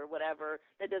salad or whatever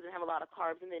that doesn't have a lot of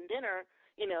carbs. And then dinner,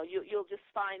 you'll just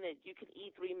find that you can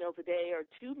eat 3 meals a day or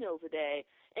 2 meals a day,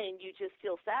 and you just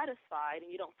feel satisfied, and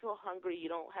you don't feel hungry.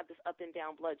 You don't have this up and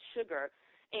down blood sugar,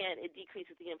 and it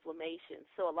decreases the inflammation.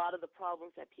 So a lot of the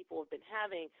problems that people have been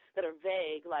having that are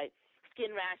vague, like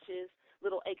skin rashes,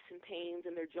 little aches and pains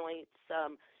in their joints,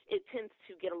 it tends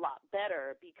to get a lot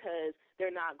better because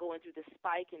they're not going through the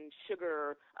spike in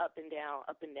sugar up and down,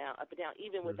 up and down, up and down,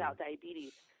 even without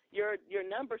diabetes. Your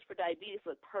numbers for diabetes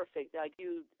look perfect. Like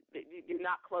you're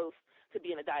not close to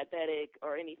being a diabetic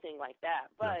or anything like that.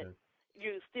 But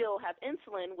you still have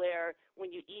insulin, where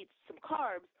when you eat some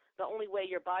carbs, the only way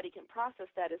your body can process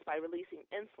that is by releasing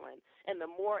insulin. And the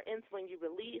more insulin you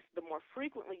release, the more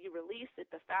frequently you release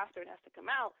it, the faster it has to come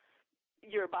out.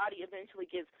 Your body eventually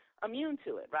gets immune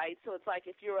to it, right? So it's like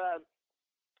if you're a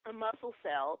muscle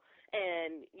cell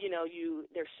and,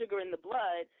 there's sugar in the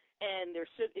blood, and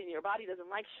your body doesn't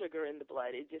like sugar in the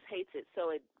blood. It just hates it. So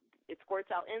it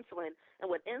squirts out insulin. And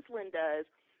what insulin does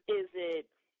is it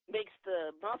makes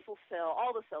the muscle cell, all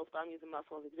the cells, but I'm using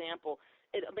muscle as an example,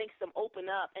 it makes them open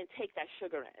up and take that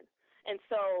sugar in. And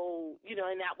so,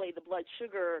 in that way, the blood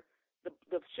sugar,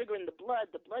 the sugar in the blood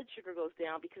sugar goes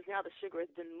down, because now the sugar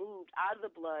has been moved out of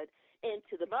the blood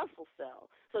into the muscle cell.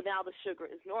 So now the sugar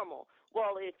is normal.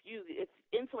 Well, if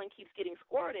insulin keeps getting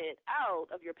squirted out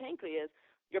of your pancreas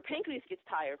gets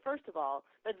tired, first of all,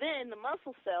 but then the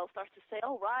muscle cell starts to say,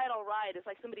 all right, it's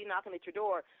like somebody knocking at your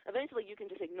door. Eventually you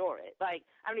can just ignore it. Like,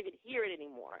 I don't even hear it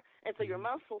anymore. And so your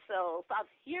muscle cell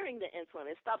stops hearing the insulin.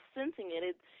 It stops sensing it.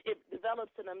 It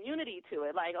develops an immunity to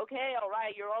it. Like, okay, all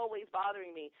right, you're always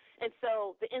bothering me. And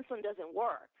so the insulin doesn't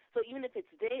work. So even if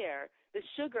it's there, the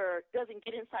sugar doesn't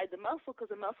get inside the muscle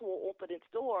because the muscle will open its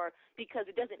door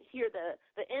because it doesn't hear the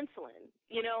insulin,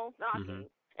 knocking.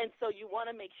 And so you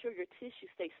want to make sure your tissue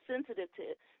stays sensitive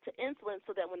to insulin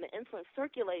so that when the insulin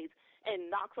circulates and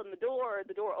knocks on the door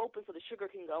opens so the sugar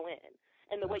can go in.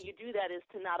 And the way you do that is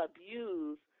to not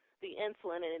abuse the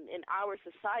insulin in our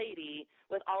society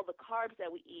with all the carbs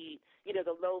that we eat,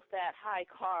 the low-fat,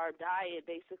 high-carb diet,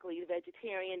 basically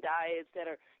vegetarian diets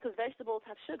because vegetables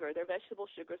have sugar. They're vegetable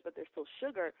sugars, but they're still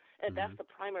sugar, and that's the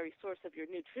primary source of your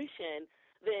nutrition.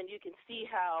 Then you can see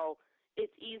how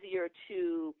it's easier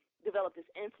to develop this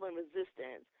insulin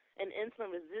resistance. And insulin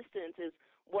resistance is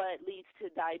what leads to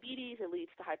diabetes, it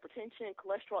leads to hypertension,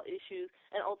 cholesterol issues,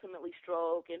 and ultimately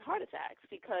stroke and heart attacks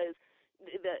because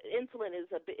the insulin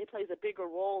it plays a bigger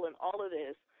role in all of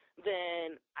this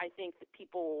than I think that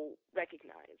people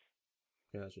recognize.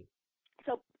 Gotcha.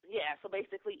 So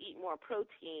basically eat more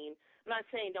protein. I'm not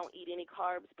saying don't eat any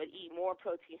carbs, but eat more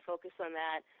protein, focus on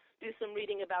that. Do some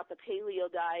reading about the paleo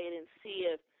diet and see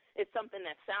if it's something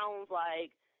that sounds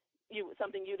like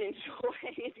something you'd enjoy.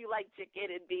 If you like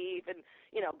chicken and beef and,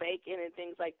 bacon and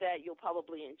things like that, you'll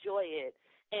probably enjoy it.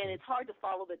 And it's hard to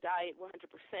follow the diet 100%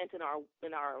 in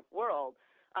our world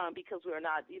because we're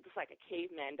not, it's like a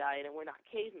caveman diet and we're not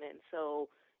cavemen.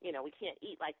 So, we can't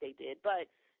eat like they did.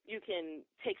 But you can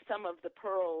take some of the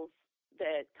pearls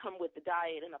that come with the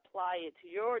diet and apply it to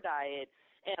your diet.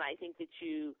 And I think that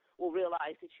you will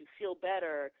realize that you feel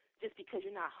better just because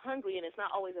you're not hungry, and it's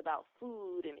not always about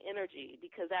food and energy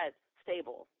because that's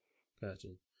stable. Gotcha.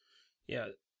 Yeah,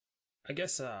 I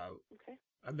guess okay.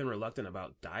 I've been reluctant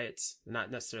about diets, not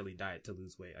necessarily diet to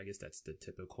lose weight. I guess that's the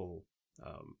typical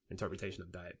interpretation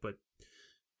of diet, but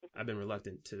I've been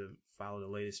reluctant to follow the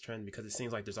latest trend because it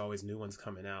seems like there's always new ones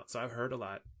coming out. So I've heard a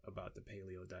lot about the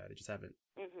paleo diet. I just haven't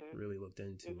really looked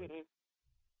into it.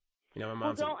 My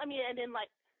mom's and then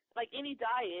like any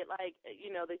diet,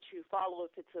 that you follow,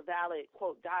 if it's a valid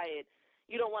quote diet,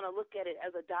 you don't want to look at it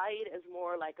as a diet, as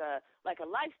more like a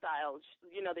lifestyle,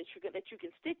 that you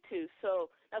can stick to. So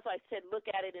that's why I said look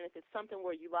at it, and if it's something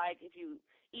where you like, if you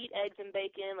eat eggs and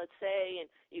bacon, let's say, and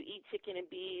you eat chicken and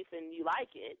beef, and you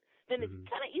like it, then it's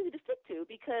kind of easy to stick to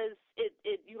because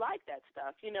you like that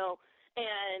stuff,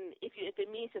 And if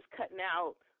it means just cutting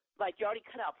out, like you already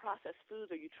cut out processed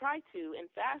foods, or you try to,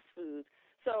 and fast foods.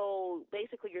 So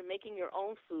basically you're making your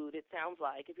own food, it sounds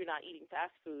like, if you're not eating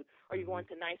fast food, or you're going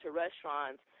to nicer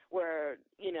restaurants where,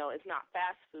 it's not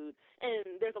fast food.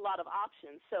 And there's a lot of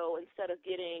options. So instead of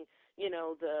getting,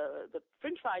 the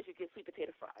French fries, you get sweet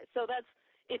potato fries. So that's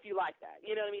if you like that.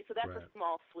 You know what I mean? So that's a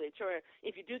small switch. Or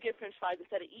if you do get French fries,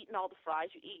 instead of eating all the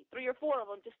fries, you eat 3 or 4 of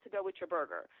them just to go with your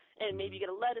burger. And maybe you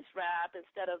get a lettuce wrap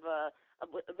instead of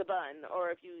the bun.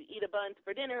 Or if you eat a bun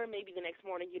for dinner, maybe the next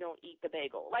morning you don't eat the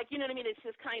bagel. Like, you know what I mean? It's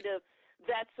just kind of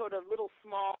that sort of little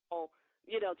small,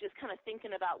 just kind of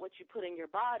thinking about what you put in your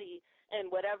body, and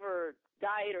whatever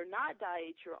diet or not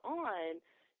diet you're on,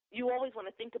 you always want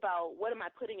to think about, what am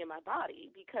I putting in my body?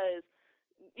 Because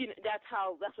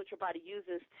that's what your body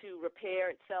uses to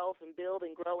repair itself and build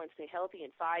and grow and stay healthy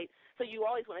and fight. So you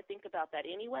always want to think about that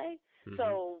anyway.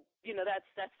 So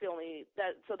that's the only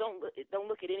that. So don't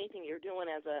look at anything you're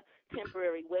doing as a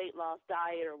temporary weight loss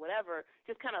diet or whatever.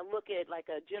 Just kind of look at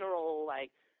like a general,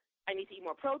 like, I need to eat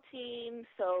more protein,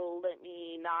 so let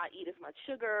me not eat as much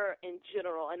sugar in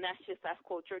general, and that's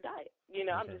quote your diet.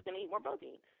 I'm just going to eat more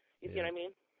protein. You see what I mean?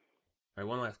 All right,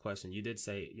 one last question. You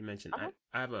mentioned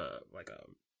I have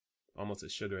almost a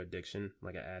sugar addiction.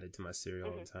 Like, I add it to my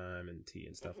cereal all the time and tea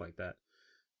and stuff like that.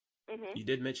 You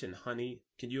did mention honey.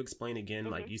 Can you explain again?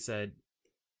 Like you said,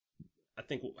 I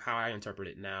think how I interpret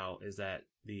it now is that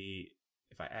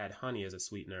if I add honey as a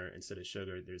sweetener instead of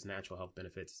sugar, there's natural health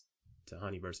benefits to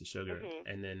honey versus sugar.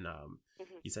 And then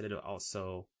you said it'll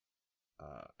also,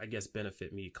 I guess,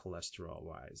 benefit me cholesterol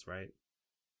wise, right?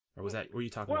 Or were you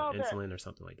talking about insulin or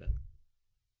something like that?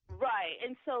 Right.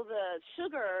 And so the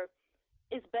sugar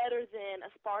is better than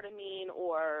aspartame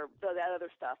or that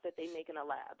other stuff that they make in a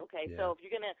lab. Okay. Yeah. So if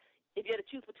you're going to If you had to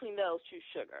choose between those, choose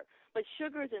sugar. But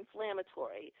sugar is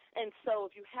inflammatory. And so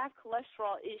if you have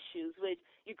cholesterol issues, which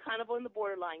you kind of on the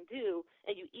borderline do,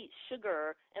 and you eat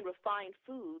sugar and refined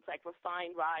foods like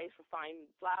refined rice, refined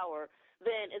flour,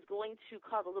 then it's going to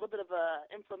cause a little bit of a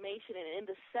inflammation. And in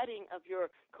the setting of your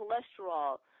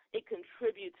cholesterol, it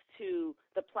contributes to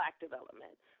the plaque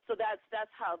development. So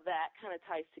that's how that kind of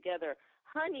ties together.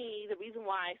 Honey, the reason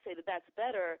why I say that that's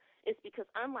better is because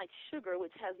unlike sugar,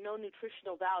 which has no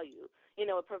nutritional value, it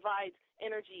provides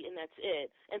energy and that's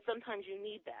it. And sometimes you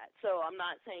need that. So I'm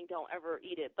not saying don't ever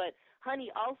eat it. But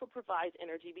honey also provides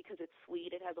energy because it's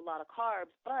sweet. It has a lot of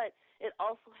carbs. But it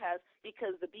also has,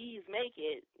 because the bees make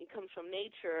it, it comes from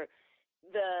nature,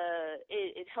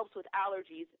 it helps with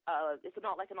allergies. It's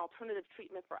not like an alternative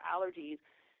treatment for allergies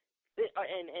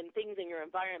and things in your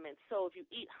environment. So if you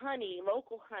eat honey,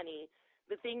 local honey,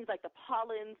 the things like the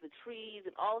pollens, the trees,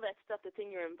 and all that stuff that's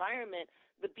in your environment,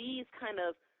 the bees kind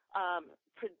of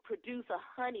produce a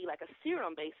honey, like a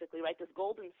serum basically, right, this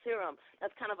golden serum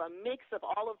that's kind of a mix of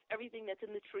everything that's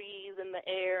in the trees and the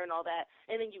air and all that,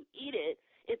 and then you eat it.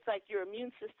 It's like your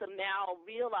immune system now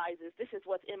realizes this is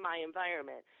what's in my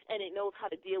environment, and it knows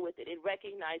how to deal with it. It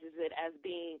recognizes it as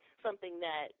being something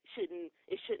that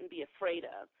it shouldn't be afraid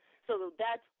of. So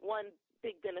that's one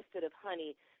big benefit of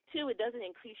honey. Two, it doesn't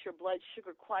increase your blood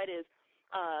sugar quite as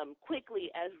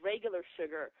quickly as regular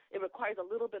sugar. It requires a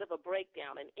little bit of a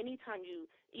breakdown. And anytime you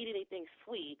eat anything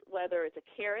sweet, whether it's a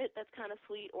carrot that's kind of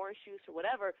sweet, orange juice or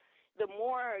whatever, the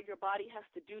more your body has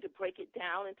to do to break it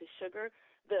down into sugar,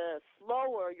 the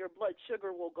slower your blood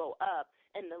sugar will go up,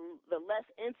 and the less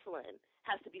insulin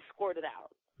has to be squirted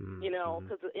out.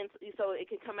 Because so it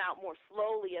can come out more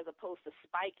slowly as opposed to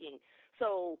spiking.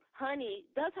 So honey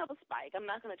does have a spike. I'm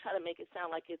not going to try to make it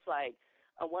sound like it's like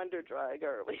a wonder drug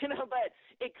or but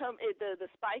the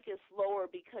spike is slower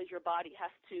because your body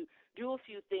has to do a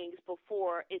few things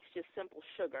before it's just simple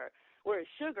sugar. Whereas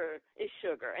sugar is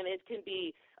sugar, and it can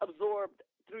be absorbed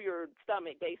through your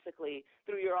stomach, basically,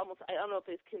 through your I don't know if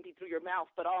it can be through your mouth,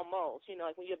 but almost.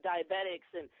 Like when you have diabetics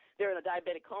and they're in a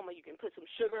diabetic coma, you can put some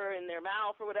sugar in their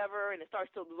mouth or whatever, and it starts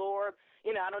to absorb.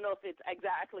 I don't know if it's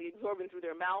exactly absorbing through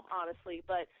their mouth, honestly,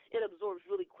 but it absorbs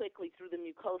really quickly through the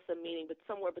mucosa, meaning but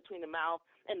somewhere between the mouth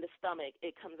and the stomach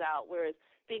it comes out, whereas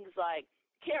things like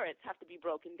carrots have to be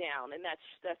broken down, and that's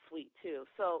sweet too.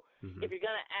 So if you're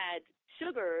going to add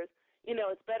sugars,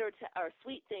 it's better or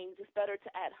sweet things, it's better to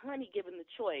add honey given the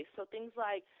choice. So things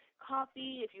like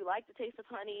coffee, if you like the taste of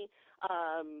honey,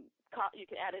 you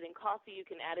can add it in coffee, you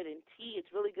can add it in tea.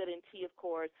 It's really good in tea, of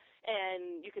course,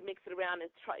 and you can mix it around and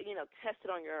try, test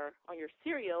it on your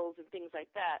cereals and things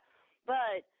like that.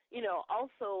 But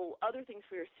also other things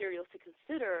for your cereals to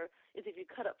consider is if you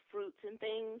cut up fruits and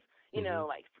things,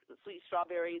 like sweet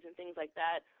strawberries and things like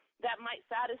that, that might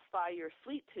satisfy your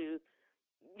sweet tooth,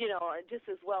 just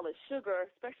as well as sugar,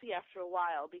 especially after a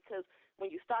while, because when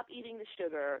you stop eating the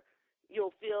sugar,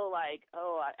 you'll feel like,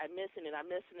 oh, I'm missing it.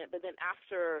 But then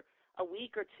after a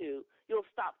week or two, you'll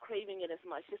stop craving it as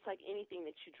much, just like anything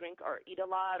that you drink or eat a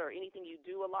lot or anything you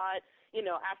do a lot.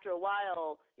 After a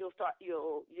while,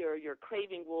 your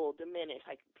craving will diminish.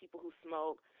 Like people who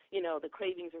smoke, the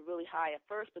cravings are really high at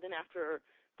first, but then after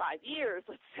 5 years,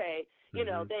 let's say, they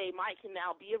can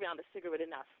now be around a cigarette and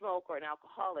not smoke or an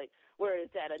alcoholic, whereas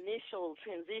that initial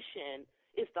transition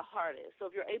is the hardest. So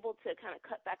if you're able to kind of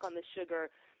cut back on the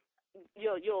sugar,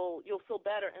 you'll feel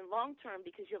better in long term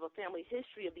because you have a family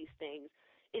history of these things.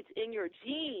 It's in your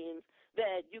genes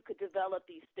that you could develop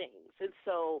these things. And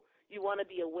so you want to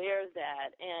be aware of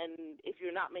that. And if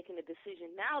you're not making a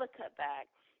decision now to cut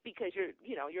back, because your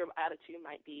attitude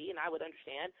might be, and I would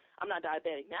understand, I'm not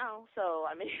diabetic now, so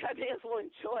I may as well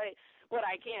enjoy what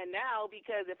I can now,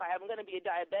 because if I'm going to be a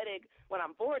diabetic when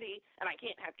I'm 40 and I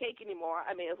can't have cake anymore,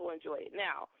 I may as well enjoy it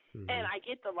now. And I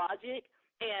get the logic,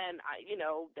 and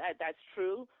that's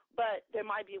true, but there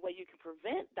might be a way you can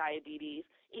prevent diabetes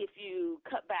if you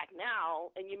cut back now,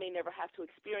 and you may never have to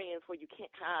experience where you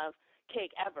can't have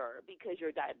cake ever because you're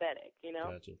diabetic,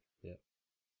 Gotcha. Yeah.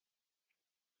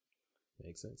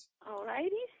 Makes sense. All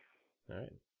righty. All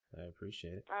right. I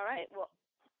appreciate it. All right. Well,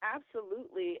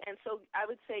 absolutely. And so I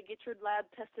would say get your lab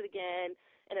tested again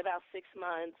in about 6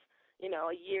 months.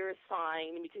 A year is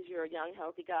fine because you're a young,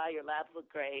 healthy guy. Your labs look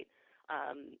great.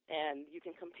 And you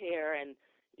can compare, and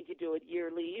you could do it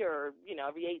yearly or,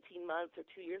 every 18 months or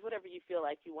 2 years, whatever you feel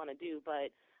like you want to do.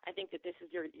 But I think that this is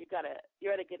you're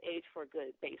at a good age for a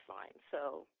good baseline.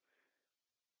 So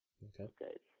okay.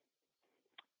 Good.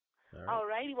 All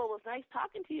righty. Well, it was nice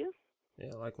talking to you.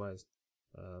 Yeah, likewise.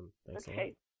 Thanks a lot.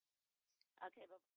 Okay. Okay. Bye.